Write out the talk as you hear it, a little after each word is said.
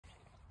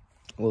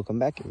Welcome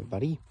back,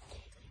 everybody.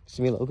 It's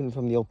me, Logan,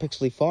 from the old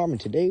Pixley Farm, and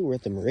today we're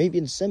at the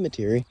Moravian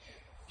Cemetery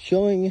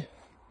showing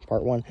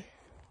part one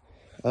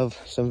of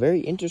some very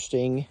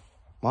interesting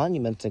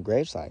monuments and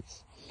grave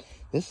sites.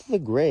 This is the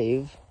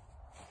grave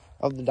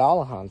of the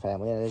Dallahan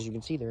family, and as you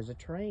can see, there's a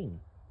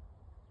train.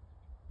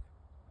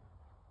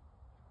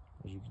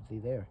 As you can see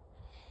there.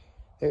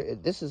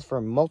 This is for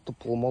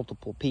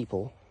multiple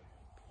people.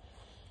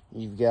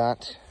 You've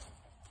got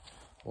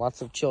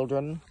lots of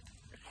children.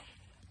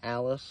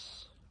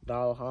 Alice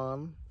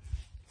Dallahan,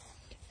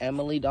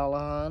 Emily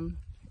Dallahan,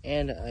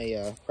 and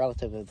a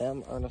relative of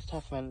them, Ernest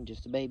Huffman,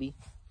 just a baby.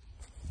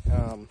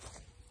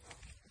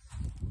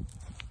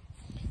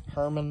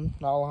 Herman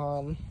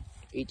Dallahan,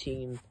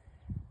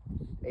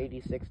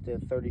 1886 to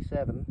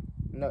 37.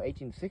 No,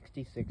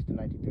 1866 to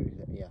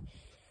 1937, yeah.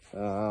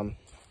 I'm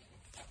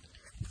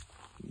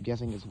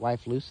guessing his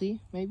wife Lucy,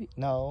 maybe?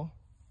 No,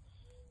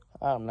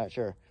 I'm not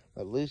sure.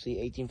 But Lucy,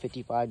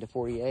 1855 to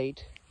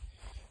 48.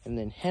 And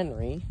then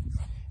Henry,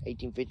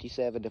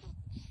 1857 to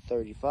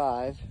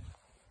 35.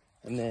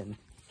 And then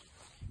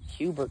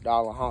Hubert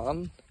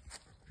Dallahan,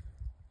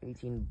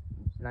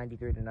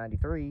 1893 to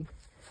 93.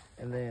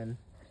 And then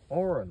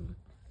Orrin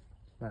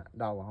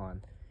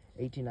Dallahan,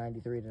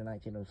 1893 to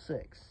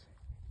 1906.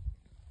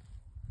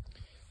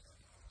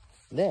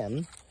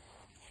 Then,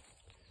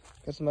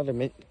 got some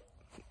other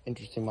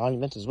interesting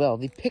monuments as well.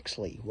 The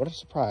Pixley, what a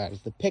surprise.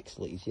 The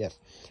Pixleys, yes.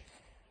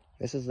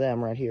 This is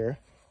them right here.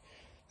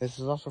 This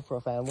is also for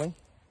a family.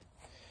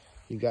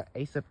 You've got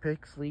Asa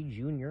Pixley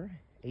Jr.,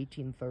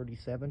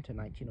 1837 to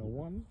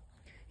 1901.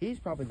 He's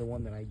probably the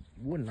one that I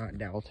would not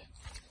doubt.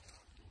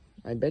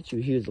 I bet you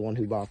he was the one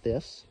who bought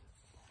this.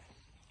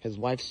 His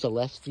wife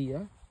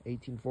Celestia,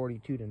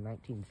 1842 to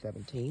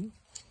 1917.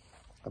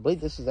 I believe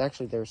this is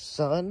actually their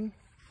son,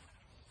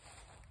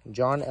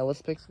 John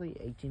Ellis Pixley,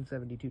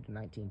 1872 to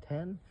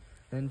 1910.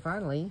 And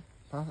finally,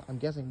 I'm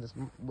guessing this,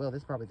 well,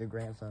 this is probably their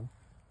grandson.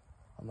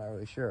 I'm not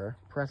really sure.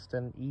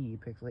 Preston E.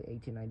 Pixley,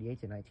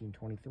 1898 to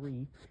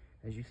 1923.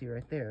 As you see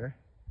right there,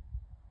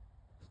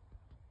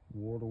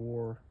 World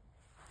War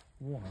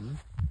I.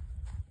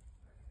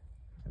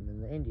 And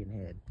then the Indian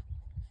head.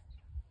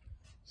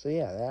 So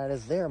yeah, that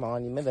is their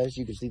monument. As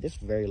you can see, this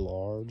very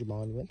large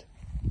monument.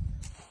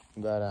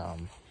 But,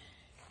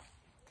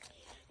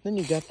 then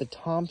you got the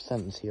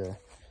Thompsons here.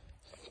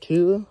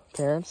 Two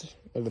parents,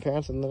 or the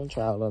parents and then a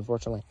child,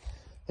 unfortunately.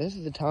 This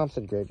is the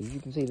Thompson grave. As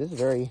you can see, this is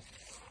very...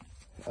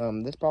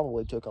 this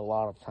probably took a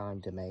lot of time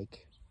to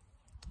make,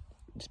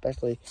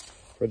 especially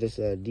for this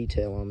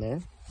detail on there.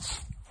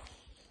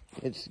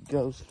 It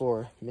goes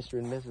for Mr.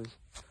 and Mrs.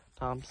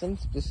 Thompson,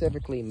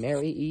 specifically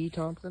Mary E.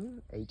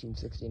 Thompson,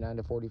 1869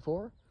 to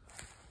 44,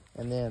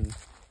 and then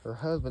her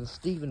husband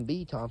Stephen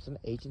B. Thompson,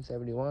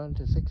 1871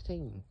 to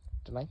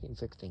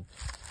 1916,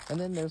 and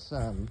then their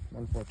son,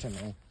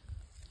 unfortunately,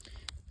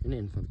 an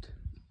infant.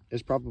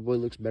 This probably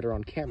looks better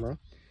on camera.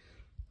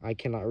 I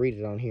cannot read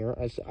it on here.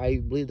 I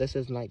believe that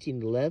says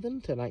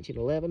 1911 to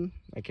 1911.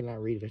 I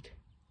cannot read it.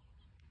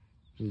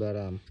 But,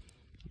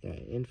 yeah,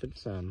 infant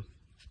son.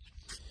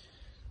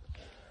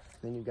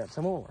 Then you've got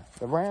some more.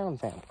 The Brown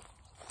family.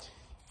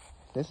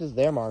 This is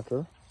their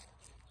marker.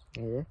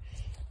 Here.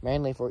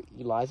 Mainly for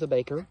Eliza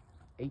Baker,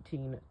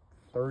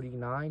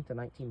 1839 to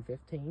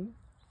 1915.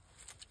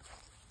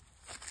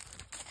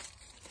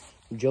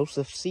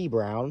 Joseph C.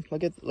 Brown.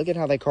 Look at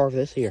how they carved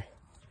this here.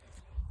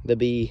 The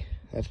B.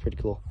 That's pretty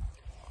cool.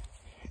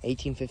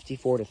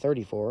 1854 to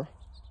 34,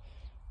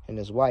 and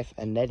his wife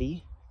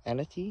Annette,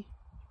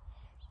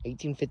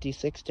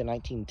 1856 to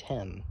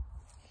 1910.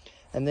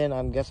 And then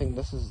I'm guessing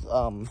this is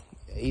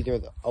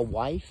either a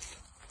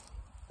wife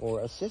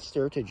or a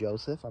sister to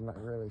Joseph. I'm not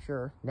really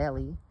sure.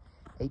 Nellie,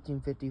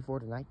 1854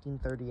 to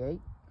 1938.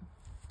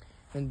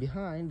 And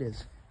behind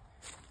is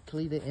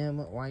Cleta M.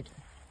 White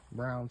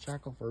Brown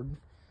Shackelford,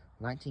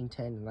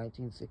 1910 to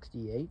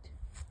 1968.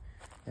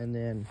 And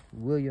then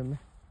William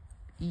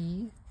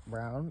E.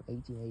 Brown,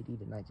 1880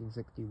 to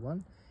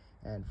 1961,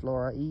 and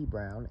Flora E.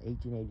 Brown,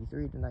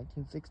 1883 to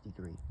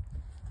 1963.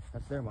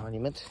 That's their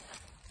monument.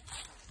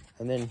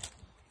 And then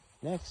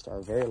next are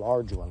very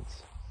large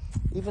ones,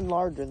 even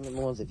larger than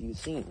the ones that you've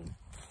seen.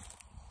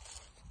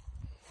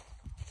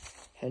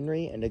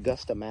 Henry and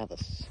Augusta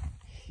Mathis.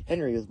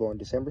 Henry was born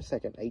December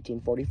 2nd,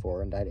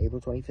 1844, and died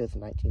April 25th,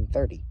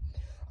 1930.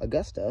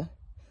 Augusta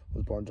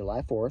was born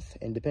July 4th,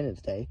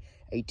 Independence Day,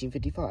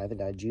 1855, and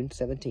died June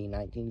 17,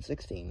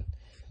 1916.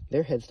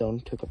 Their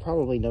headstone took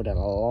probably, no doubt, a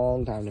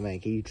long time to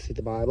make. You can see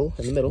the Bible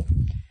in the middle,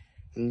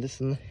 and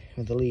this one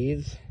with the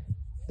leaves,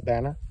 the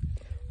banner,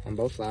 on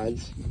both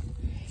sides.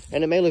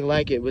 And it may look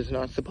like it was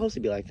not supposed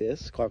to be like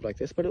this, carved like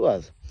this, but it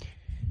was.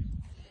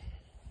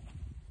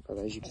 But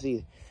as you can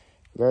see,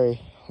 very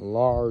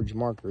large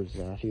markers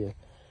out here.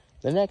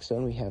 The next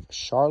one, we have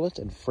Charlotte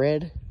and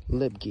Fred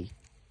Libke.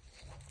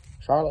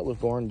 Charlotte was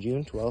born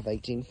June 12,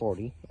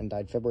 1840, and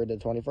died February the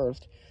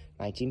 21st,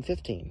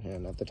 1915.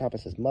 And at the top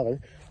it says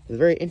mother. It's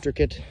very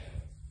intricate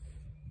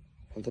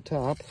at the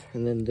top,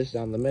 and then this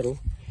down the middle,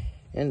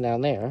 and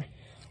down there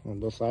on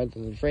both sides.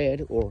 And then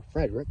Fred, or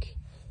Frederick,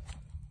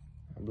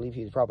 I believe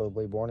he was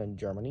probably born in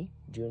Germany,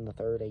 June the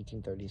 3rd,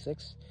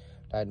 1836.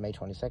 Died May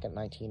 22nd,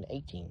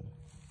 1918.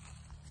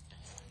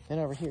 Then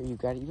over here, you've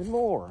got even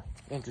more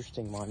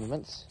interesting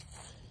monuments.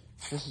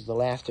 This is the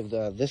last of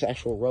this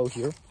actual row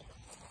here.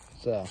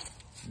 It's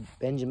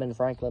Benjamin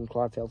Franklin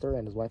Clodfelter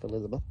and his wife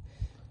Elizabeth.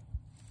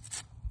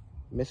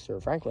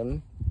 Mr.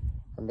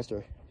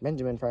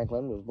 Benjamin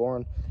Franklin was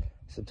born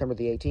September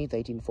the 18th,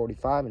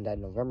 1845, and died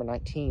November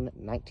 19,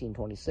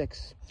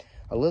 1926.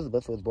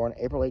 Elizabeth was born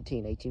April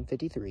 18,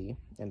 1853,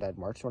 and died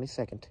March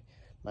 22nd,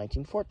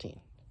 1914.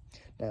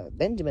 Now,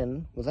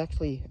 Benjamin was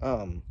actually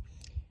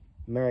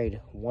married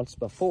once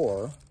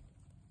before,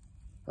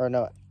 or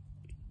no,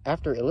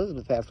 after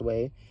Elizabeth passed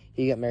away,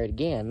 he got married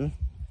again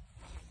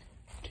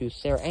to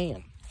Sarah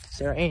Ann.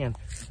 Sarah Ann,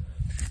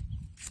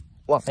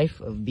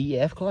 wife of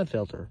B.F.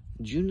 Clodfelter,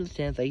 June the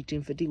 10th,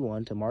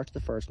 1851 to March the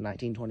 1st,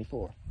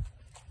 1924.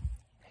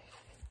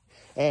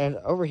 And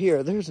over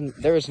here,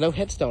 there is no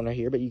headstone right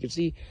here, but you can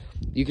see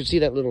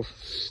that little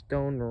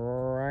stone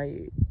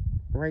right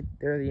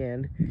there at the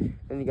end,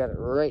 and you got it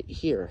right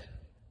here,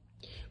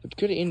 which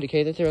could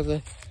indicate that there's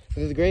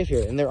a grave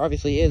here, and there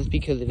obviously is,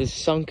 because it is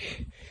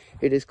sunk.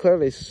 It is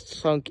clearly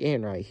sunk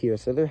in right here,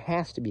 so there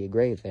has to be a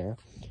grave there.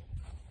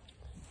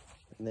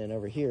 And then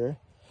over here,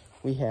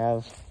 we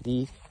have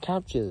the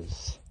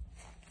couches.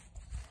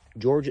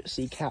 George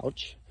C.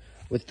 Couch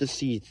with the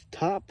C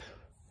top,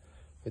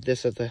 with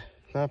this at the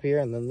top here,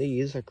 and then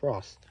these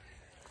across.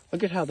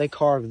 Look at how they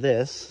carved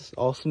this,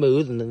 all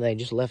smooth, and then they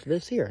just left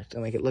this here to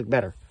make it look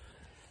better.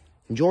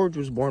 George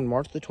was born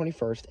March the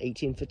 21st,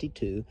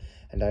 1852,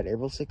 and died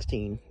April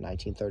 16,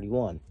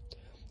 1931.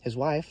 His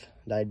wife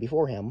died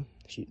before him.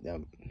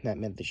 That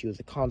meant that she was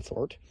a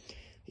consort.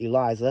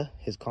 Eliza,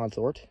 his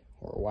consort,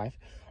 or wife,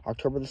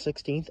 October the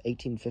 16th,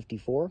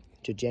 1854,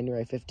 to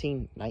January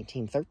 15,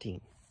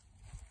 1913.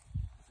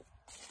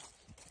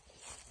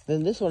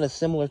 Then this one is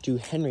similar to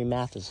Henry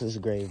Mathis's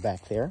grave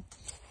back there.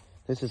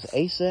 This is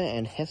Asa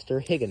and Hester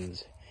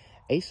Higgins.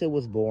 Asa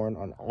was born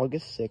on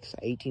August 6,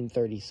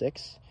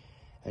 1836,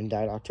 and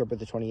died October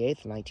the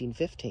 28th,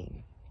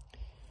 1915.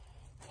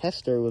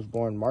 Hester was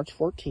born March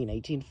 14,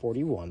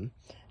 1841,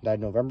 died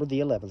November the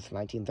 11th,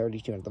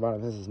 1932. And at the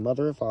bottom, this is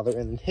mother, father,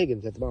 and then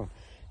Higgins at the bottom.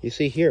 You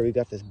see here, we've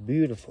got this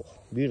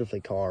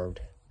beautifully carved.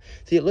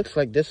 See, it looks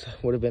like this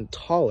would have been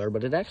taller,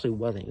 but it actually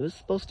wasn't. It was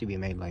supposed to be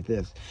made like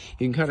this.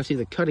 You can kind of see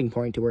the cutting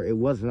point to where it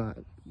was not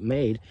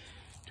made,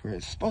 to where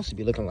it's supposed to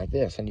be looking like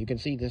this. And you can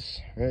see this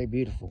very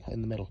beautiful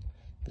in the middle,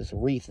 this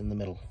wreath in the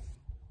middle.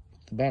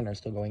 The banner is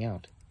still going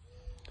out.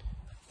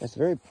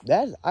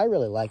 I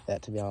really like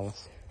that, to be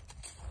honest.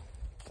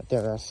 But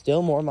there are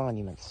still more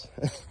monuments.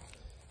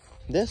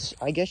 This,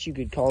 I guess you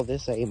could call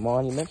this a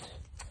monument.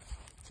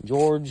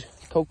 George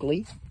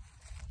Coakley.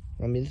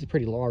 I mean, it's a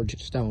pretty large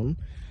stone.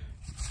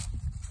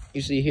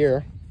 You see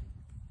here,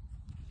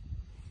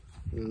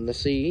 the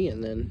C,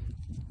 and then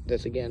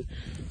this again.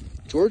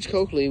 George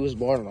Coakley was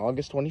born on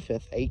August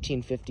 25th,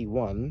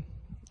 1851,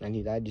 and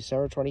he died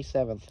December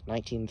 27th,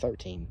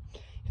 1913.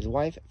 His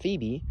wife,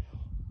 Phoebe,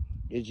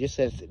 it just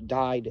says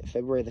died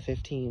February the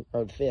 15th,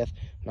 or the 5th,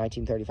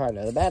 1935.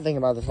 Now, the bad thing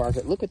about this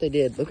market, look what they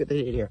did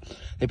here.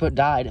 They put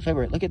died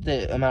February. Look at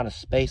the amount of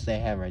space they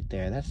have right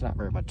there. That's not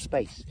very much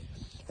space.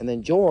 And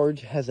then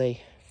George has a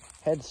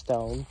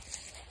headstone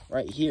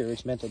right here.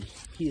 It's meant that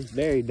he is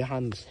buried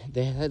behind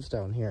the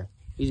headstone here.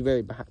 He's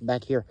buried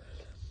back here,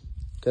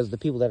 because the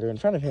people that are in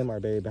front of him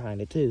are buried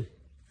behind it too.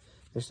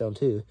 Their stone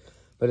too.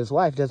 But his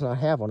wife does not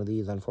have one of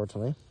these,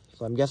 unfortunately.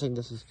 So I'm guessing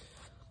this is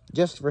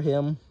just for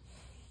him.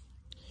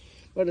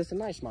 But it's a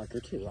nice marker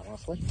too,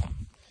 honestly.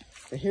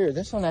 But here,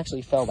 this one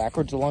actually fell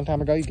backwards a long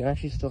time ago. You can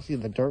actually still see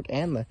the dirt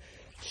and the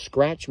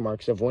scratch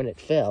marks of when it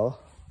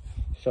fell.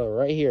 So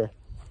right here.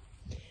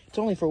 It's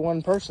only for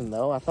one person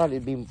though. I thought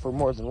it'd be for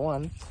more than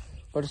one.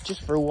 But it's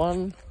just for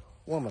one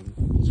woman.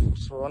 It's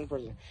just for one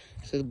person.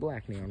 It says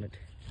Blackney on it.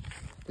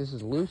 This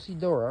is Lucy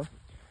Dora,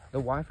 the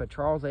wife of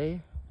Charles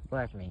A.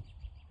 Blackney.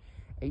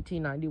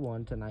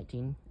 1891 to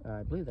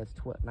I believe that's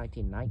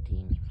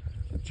 1919.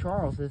 But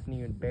Charles isn't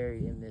even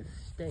buried in this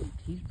state.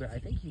 I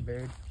think he's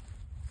buried,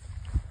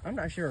 I'm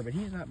not sure, but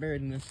he's not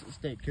buried in this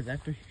state, because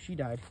after she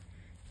died,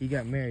 he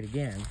got married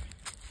again.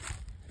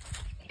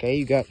 Okay,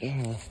 you got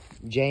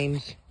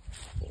James,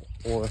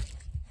 or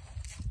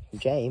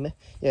James.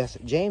 Yes,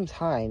 James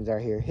Hines are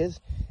here.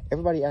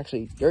 Everybody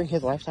actually, during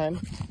his lifetime,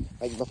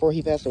 like before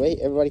he passed away,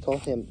 everybody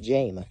called him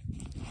James.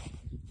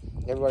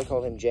 Everybody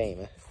called him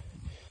James.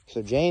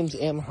 So James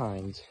M.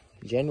 Hines,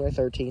 January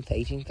 13th,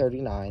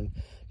 1839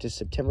 to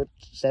September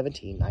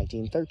 17,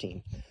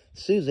 1913.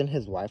 Susan,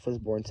 his wife, was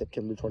born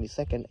September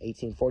 22nd,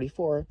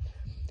 1844,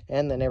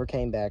 and they never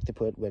came back to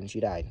put when she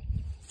died.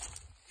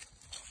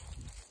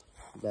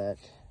 But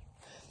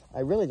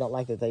I really don't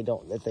like that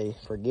they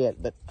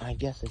forget, but I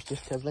guess it's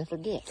just because they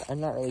forget. I'm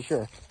not really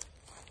sure.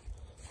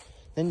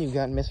 Then you've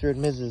got Mr.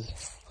 and Mrs.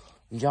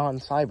 John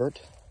Seibert.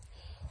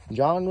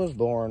 John was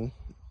born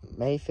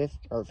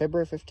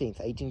February 15th,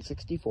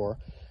 1864,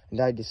 and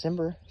died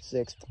December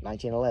 6th,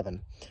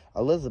 1911.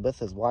 Elizabeth,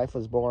 his wife,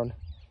 was born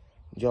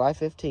July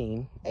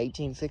 15,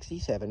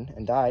 1867,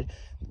 and died.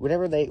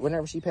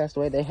 Whenever she passed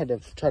away, they had to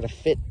try to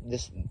fit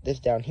this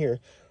down here,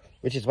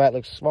 which is why it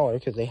looks smaller,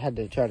 because they had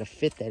to try to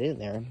fit that in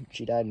there.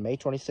 She died May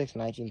 26,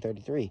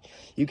 1933.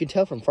 You can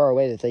tell from far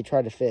away that they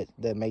tried to fit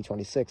the May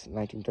 26,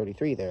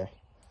 1933 there.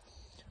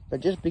 But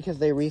just because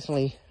they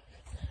recently,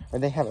 or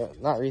they have a,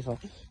 not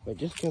recently, but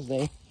just because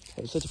they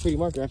have such a pretty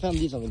marker. I found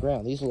these on the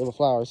ground. These are little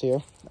flowers here.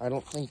 I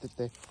don't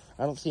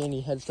see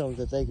any headstones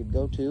that they could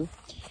go to.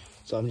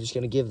 So I'm just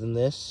going to give them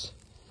this.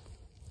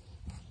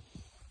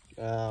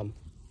 There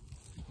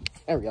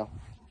we go.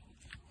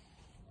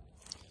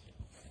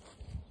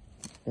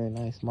 Very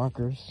nice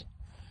markers.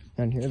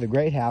 Down here, the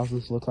great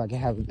houses look like they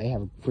have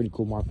a pretty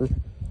cool marker.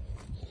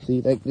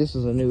 See, like this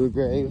is a newer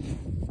grave.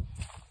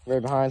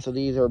 Right behind, so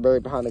these are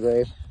buried behind the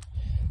grave.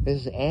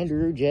 This is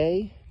Andrew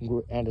J.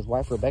 and his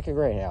wife Rebecca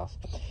Greathouse.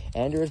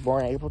 Andrew was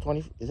born April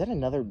 20. Is that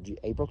another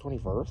April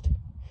 21st?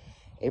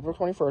 April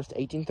 21st,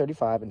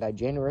 1835, and died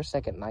January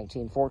 2nd,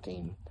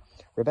 1914.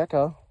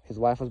 Rebecca, his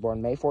wife, was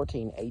born May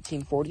 14,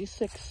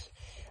 1846,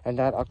 and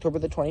died October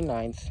the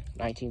 29th,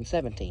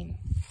 1917.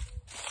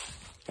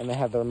 And they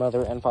have their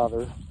mother and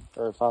father,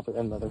 or father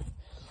and mother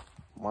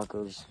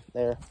markers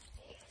there.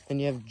 Then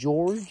you have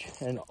George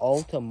and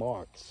Alta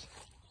Marks.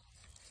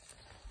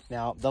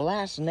 Now, the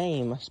last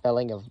name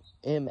spelling of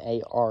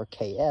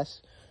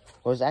M-A-R-K-S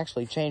was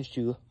actually changed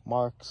to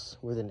Marks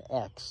with an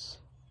X,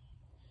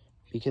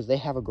 because they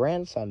have a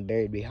grandson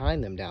buried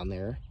behind them down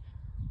there,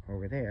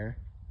 over there,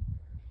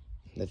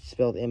 that's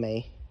spelled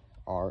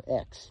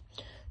M-A-R-X.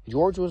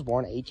 George was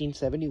born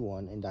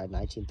 1871 and died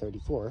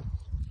 1934.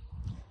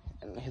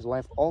 And his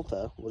wife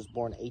Alta was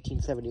born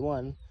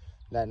 1871,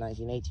 died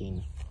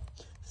 1918.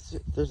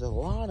 There's a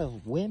lot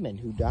of women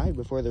who died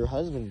before their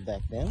husbands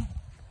back then.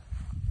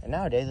 And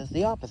nowadays it's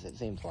the opposite,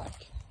 seems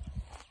like.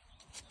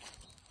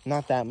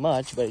 Not that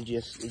much, but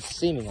it's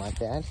seeming like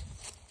that.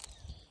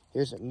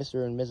 Here's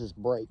Mr. and Mrs.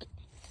 Brake.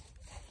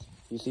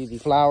 You see the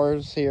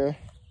flowers here?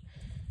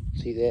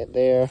 See that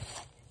there?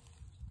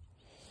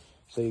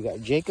 So you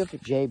got Jacob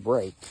J.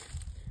 Brake,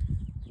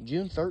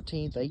 June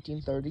 13th,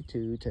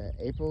 1832 to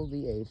April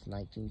the 8th,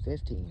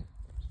 1915.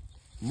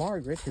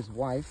 Margaret, his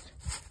wife,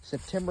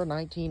 September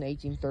 19,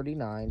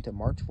 1839 to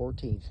March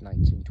 14th,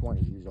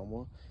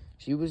 1920.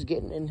 She was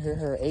getting into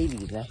her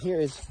 80s. Now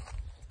here is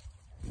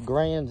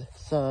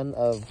grandson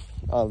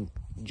of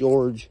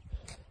George.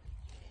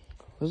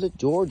 Was it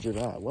George or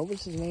not? What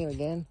was his name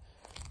again?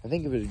 I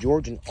think it was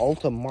George and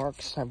Alta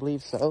Marks, I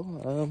believe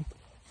so.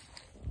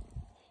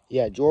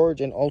 Yeah,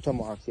 George and Alta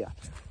Marks, yeah.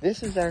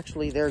 This is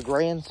actually their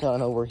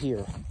grandson over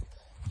here.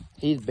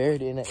 He's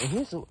buried in it, and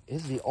he's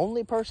the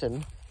only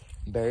person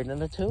buried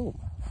in a tomb,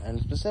 and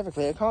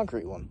specifically a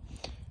concrete one.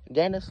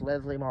 Dennis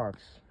Leslie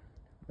Marks,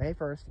 May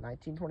 1st,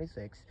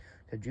 1926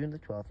 to June the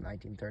 12th,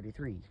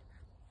 1933.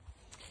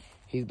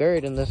 He's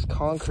buried in this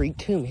concrete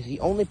tomb. He's the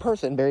only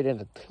person buried in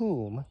a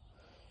tomb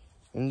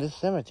in this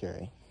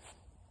cemetery.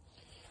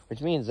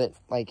 Which means that,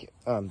 like,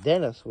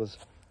 Dennis was,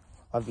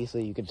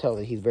 obviously you could tell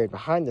that he's buried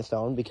behind the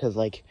stone, because,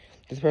 like,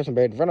 this person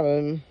buried in front of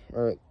him,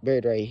 or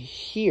buried right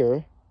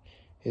here,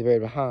 he's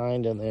buried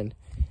behind, and then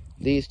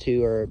these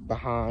two are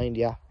behind,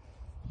 yeah.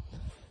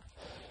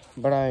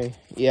 But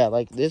yeah,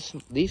 like,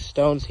 these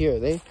stones here,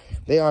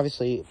 they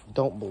obviously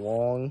don't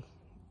belong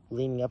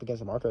leaning up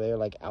against the marker. They're,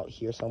 like, out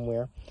here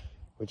somewhere,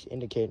 which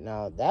indicate,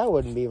 now, that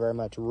wouldn't be very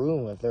much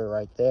room if they're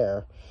right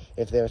there.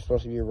 If they're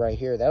supposed to be right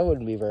here, that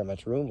wouldn't be very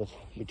much room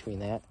between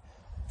that.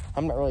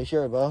 I'm not really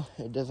sure, though.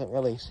 It doesn't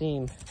really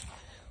seem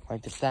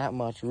like there's that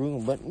much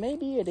room, but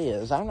maybe it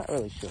is. I'm not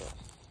really sure.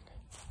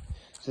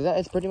 So that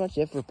is pretty much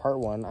it for part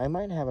 1. I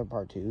might have a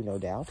part 2, no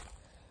doubt.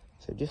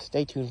 So just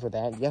stay tuned for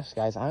that. Yes,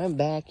 guys, I am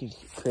back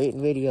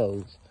creating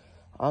videos.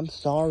 I'm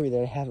sorry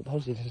that I haven't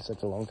posted in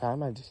such a long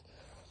time.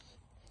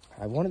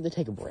 I wanted to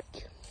take a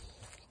break,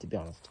 to be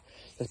honest.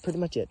 That's pretty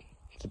much it.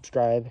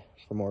 Subscribe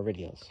for more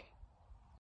videos.